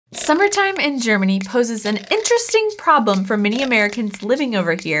Summertime in Germany poses an interesting problem for many Americans living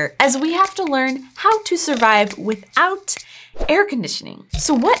over here, as we have to learn how to survive without air conditioning.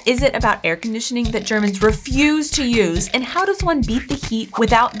 So what is it about air conditioning that Germans refuse to use, and how does one beat the heat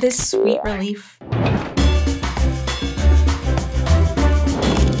without this sweet relief?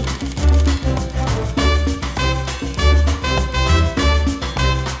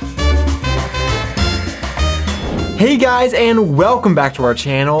 Hey guys, and welcome back to our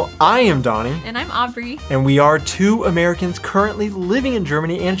channel. I am Donnie. And I'm Aubrey. And we are two Americans currently living in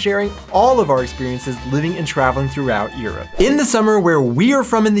Germany and sharing all of our experiences living and traveling throughout Europe. In the summer where we are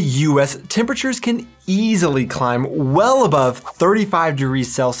from in the US, temperatures can easily climb well above 35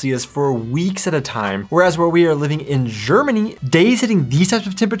 degrees Celsius for weeks at a time, whereas where we are living in Germany, days hitting these types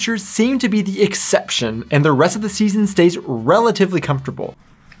of temperatures seem to be the exception, and the rest of the season stays relatively comfortable.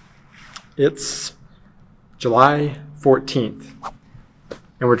 It's July 14th,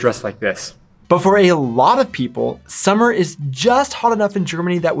 and we're dressed like this. But for a lot of people, summer is just hot enough in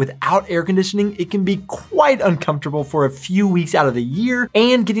Germany that without air conditioning, it can be quite uncomfortable for a few weeks out of the year,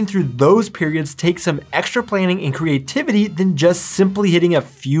 and getting through those periods takes some extra planning and creativity than just simply hitting a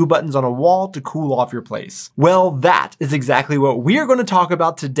few buttons on a wall to cool off your place. Well, that is exactly what we are going to talk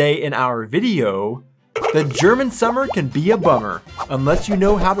about today in our video. The German summer can be a bummer, unless you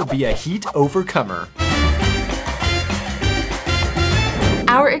know how to be a heat overcomer.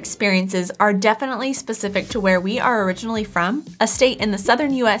 Our experiences are definitely specific to where we are originally from, a state in the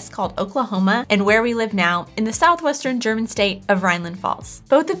southern US called Oklahoma, and where we live now in the southwestern German state of Rhineland-Pfalz.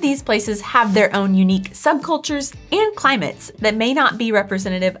 Both of these places have their own unique subcultures and climates that may not be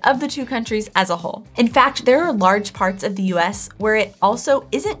representative of the two countries as a whole. In fact, there are large parts of the US where it also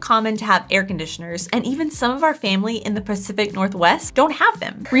isn't common to have air conditioners, and even some of our family in the Pacific Northwest don't have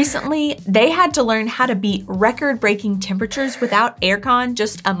them. Recently, they had to learn how to beat record-breaking temperatures without aircon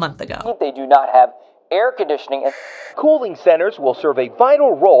just a month ago. They do not have air conditioning, and cooling centers will serve a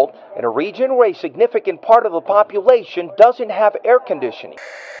vital role in a region where a significant part of the population doesn't have air conditioning.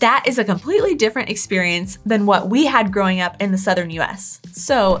 That is a completely different experience than what we had growing up in the southern US.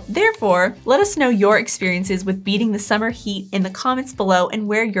 So therefore, let us know your experiences with beating the summer heat in the comments below and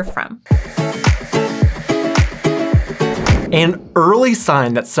where you're from. An early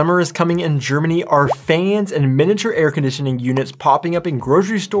sign that summer is coming in Germany are fans and miniature air conditioning units popping up in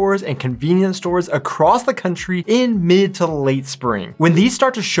grocery stores and convenience stores across the country in mid to late spring. When these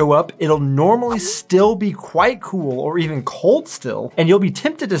start to show up, it'll normally still be quite cool or even cold still, and you'll be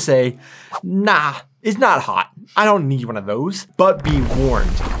tempted to say, nah, it's not hot. I don't need one of those. But be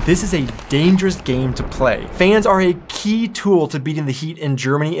warned, this is a dangerous game to play. Fans are a key tool to beating the heat in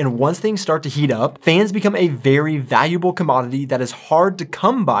Germany, and once things start to heat up, fans become a very valuable commodity that is hard to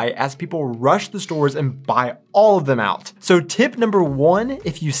come by as people rush the stores and buy all of them out. So tip number one,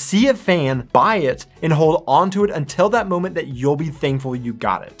 if you see a fan, buy it and hold onto it until that moment that you'll be thankful you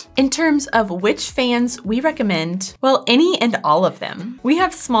got it. In terms of which fans we recommend, well, any and all of them. We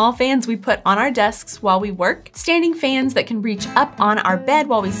have small fans we put on our desks while we work, standing fans that can reach up on our bed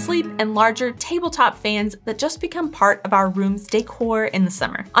while we sleep, and larger tabletop fans that just become part of our room's decor in the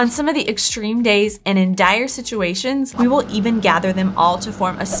summer. On some of the extreme days and in dire situations, we will even gather them all to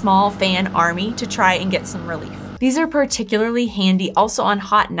form a small fan army to try and get some relief. These are particularly handy also on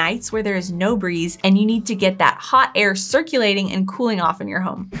hot nights where there is no breeze and you need to get that hot air circulating and cooling off in your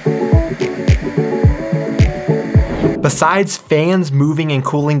home. Besides fans moving and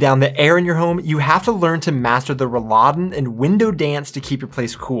cooling down the air in your home, you have to learn to master the Rolladen and window dance to keep your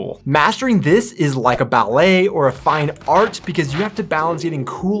place cool. Mastering this is like a ballet or a fine art because you have to balance getting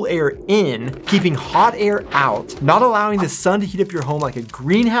cool air in, keeping hot air out, not allowing the sun to heat up your home like a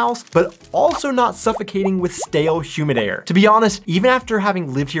greenhouse, but also not suffocating with stale, humid air. To be honest, even after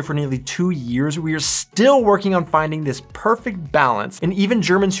having lived here for nearly 2 years, we are still working on finding this perfect balance, and even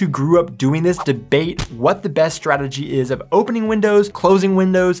Germans who grew up doing this debate what the best strategy is of opening windows, closing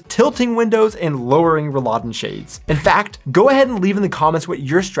windows, tilting windows, and lowering Rolladen shades. In fact, go ahead and leave in the comments what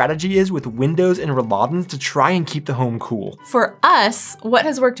your strategy is with windows and Rolladens to try and keep the home cool. For us, what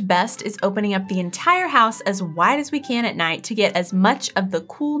has worked best is opening up the entire house as wide as we can at night to get as much of the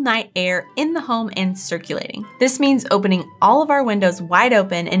cool night air in the home and circulating. This means opening all of our windows wide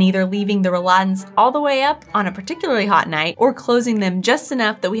open and either leaving the Rolladens all the way up on a particularly hot night or closing them just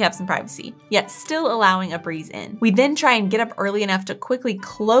enough that we have some privacy, yet still allowing a breeze in. We then try and get up early enough to quickly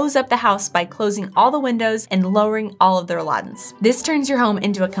close up the house by closing all the windows and lowering all of the rollants. This turns your home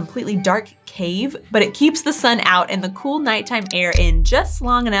into a completely dark cave, but it keeps the sun out and the cool nighttime air in just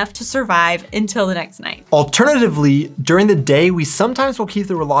long enough to survive until the next night. Alternatively, during the day, we sometimes will keep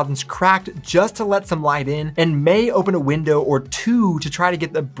the rollants cracked just to let some light in and may open a window or two to try to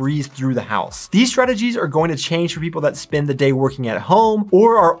get the breeze through the house. These strategies are going to change for people that spend the day working at home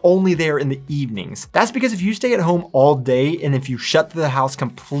or are only there in the evenings. That's because if you stay at home all day and if you shut the house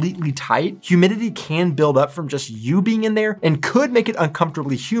completely tight, humidity can build up from just you being in there and could make it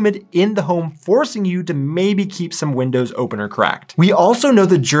uncomfortably humid in the home, forcing you to maybe keep some windows open or cracked. We also know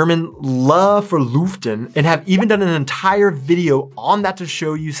the German love for Luften and have even done an entire video on that to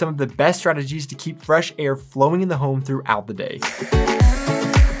show you some of the best strategies to keep fresh air flowing in the home throughout the day.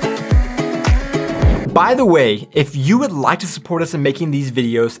 By the way, if you would like to support us in making these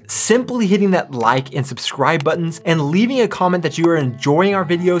videos, simply hitting that like and subscribe buttons and leaving a comment that you are enjoying our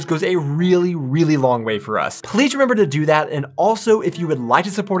videos goes a really, really long way for us. Please remember to do that, and also if you would like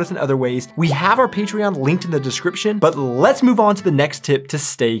to support us in other ways, we have our Patreon linked in the description, but let's move on to the next tip to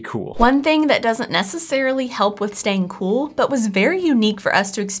stay cool. One thing that doesn't necessarily help with staying cool, but was very unique for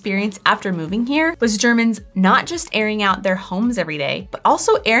us to experience after moving here, was Germans not just airing out their homes every day, but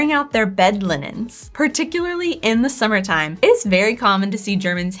also airing out their bed linens. Particularly in the summertime, it is very common to see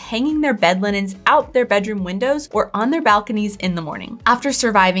Germans hanging their bed linens out their bedroom windows or on their balconies in the morning. After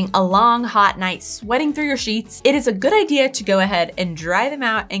surviving a long, hot night sweating through your sheets, it is a good idea to go ahead and dry them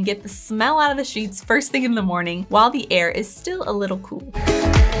out and get the smell out of the sheets first thing in the morning while the air is still a little cool.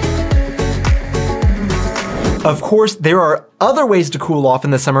 Of course, there are other ways to cool off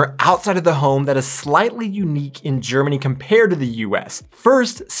in the summer outside of the home that is slightly unique in Germany compared to the US.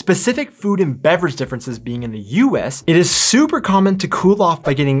 First, specific food and beverage differences being in the US, it is super common to cool off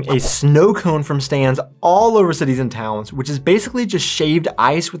by getting a snow cone from stands all over cities and towns, which is basically just shaved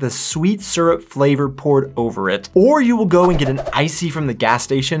ice with a sweet syrup flavor poured over it. Or you will go and get an icy from the gas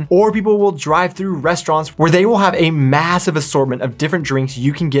station, or people will drive through restaurants where they will have a massive assortment of different drinks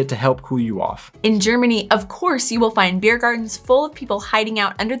you can get to help cool you off. In Germany, of course, you will find beer gardens full of people hiding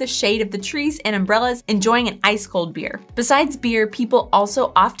out under the shade of the trees and umbrellas enjoying an ice cold beer. Besides beer, people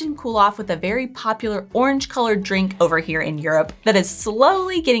also often cool off with a very popular orange colored drink over here in Europe that is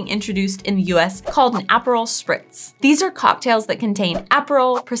slowly getting introduced in the US called an Aperol Spritz. These are cocktails that contain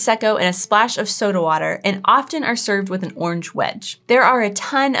Aperol, Prosecco, and a splash of soda water and often are served with an orange wedge. There are a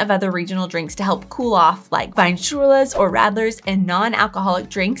ton of other regional drinks to help cool off like Weinschorles or Radlers and non-alcoholic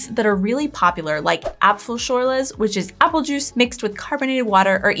drinks that are really popular like Apfelschorle, which is apple juice mixed with carbonated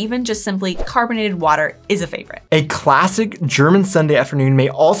water, or even just simply carbonated water is a favorite. A classic German Sunday afternoon may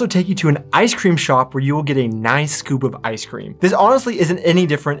also take you to an ice cream shop where you will get a nice scoop of ice cream. This honestly isn't any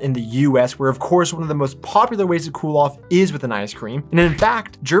different in the US, where of course one of the most popular ways to cool off is with an ice cream. And in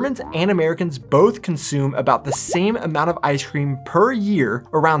fact, Germans and Americans both consume about the same amount of ice cream per year,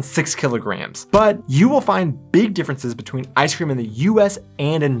 around 6 kilograms. But you will find big differences between ice cream in the US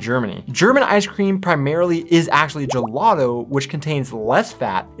and in Germany. German ice cream primarily is actually gelato, which contains less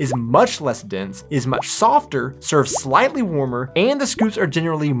fat, is much less dense, is much softer, serves slightly warmer, and the scoops are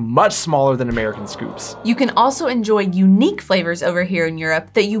generally much smaller than American scoops. You can also enjoy unique flavors over here in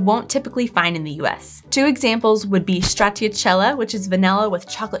Europe that you won't typically find in the US. Two examples would be Stracciatella, which is vanilla with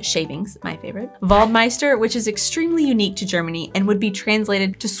chocolate shavings, my favorite. Waldmeister, which is extremely unique to Germany and would be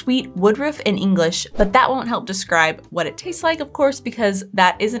translated to sweet woodruff in English, but that won't help describe what it tastes like, of course, because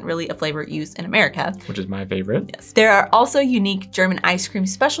that isn't really a flavor used in America. Which is my favorite. Yes. There are also unique German ice cream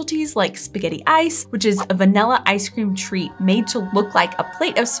specialties like spaghetti ice, which is a vanilla ice cream treat made to look like a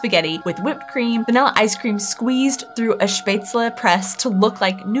plate of spaghetti with whipped cream, vanilla ice cream squeezed through a Spätzle press to look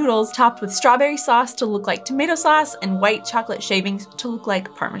like noodles, topped with strawberry sauce to look like tomato sauce, and white chocolate shavings to look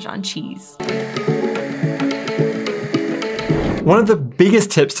like Parmesan cheese. One of the biggest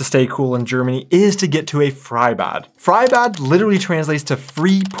tips to stay cool in Germany is to get to a Freibad. Freibad literally translates to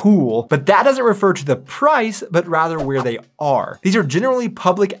free pool, but that doesn't refer to the price, but rather where they are. These are generally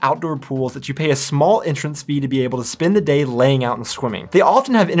public outdoor pools that you pay a small entrance fee to be able to spend the day laying out and swimming. They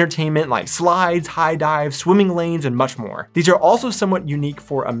often have entertainment like slides, high dives, swimming lanes, and much more. These are also somewhat unique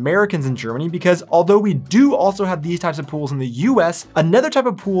for Americans in Germany because although we do also have these types of pools in the US, another type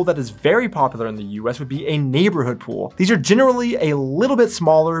of pool that is very popular in the US would be a neighborhood pool. These are generally a little bit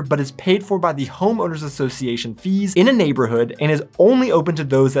smaller, but is paid for by the homeowners association fees in a neighborhood and is only open to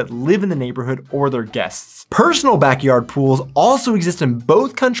those that live in the neighborhood or their guests. Personal backyard pools also exist in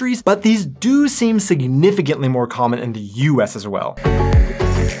both countries, but these do seem significantly more common in the US as well.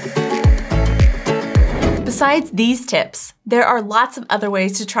 Besides these tips, there are lots of other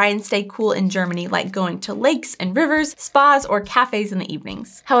ways to try and stay cool in Germany, like going to lakes and rivers, spas, or cafes in the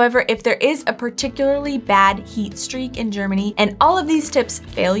evenings. However, if there is a particularly bad heat streak in Germany and all of these tips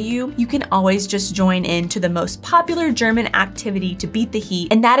fail you, you can always just join in to the most popular German activity to beat the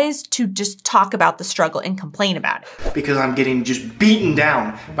heat, and that is to just talk about the struggle and complain about it. Because I'm getting just beaten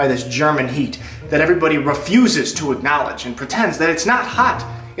down by this German heat that everybody refuses to acknowledge and pretends that it's not hot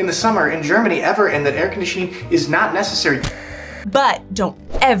in the summer in Germany ever and that air conditioning is not necessary. But don't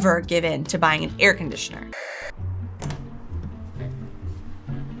ever give in to buying an air conditioner.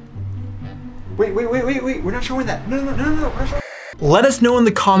 Wait, we're not showing that. No, we're not showing. Let us know in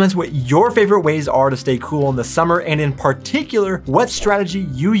the comments what your favorite ways are to stay cool in the summer, and in particular, what strategy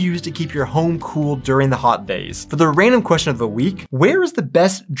you use to keep your home cool during the hot days. For the random question of the week, where is the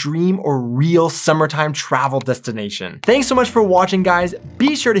best dream or real summertime travel destination? Thanks so much for watching, guys.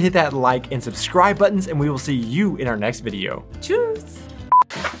 Be sure to hit that like and subscribe buttons, and we will see you in our next video. Tschüss.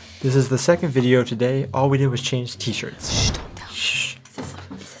 This is the second video today. All we did was change t-shirts. Shh, don't tell. Shh. This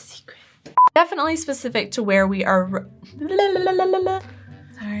is a secret. Definitely specific to where we are.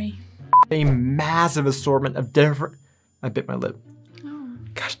 Sorry. A massive assortment of different, I bit my lip. Oh.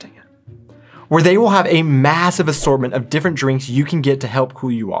 Gosh dang it. Where they will have a massive assortment of different drinks you can get to help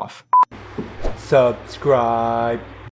cool you off. Subscribe.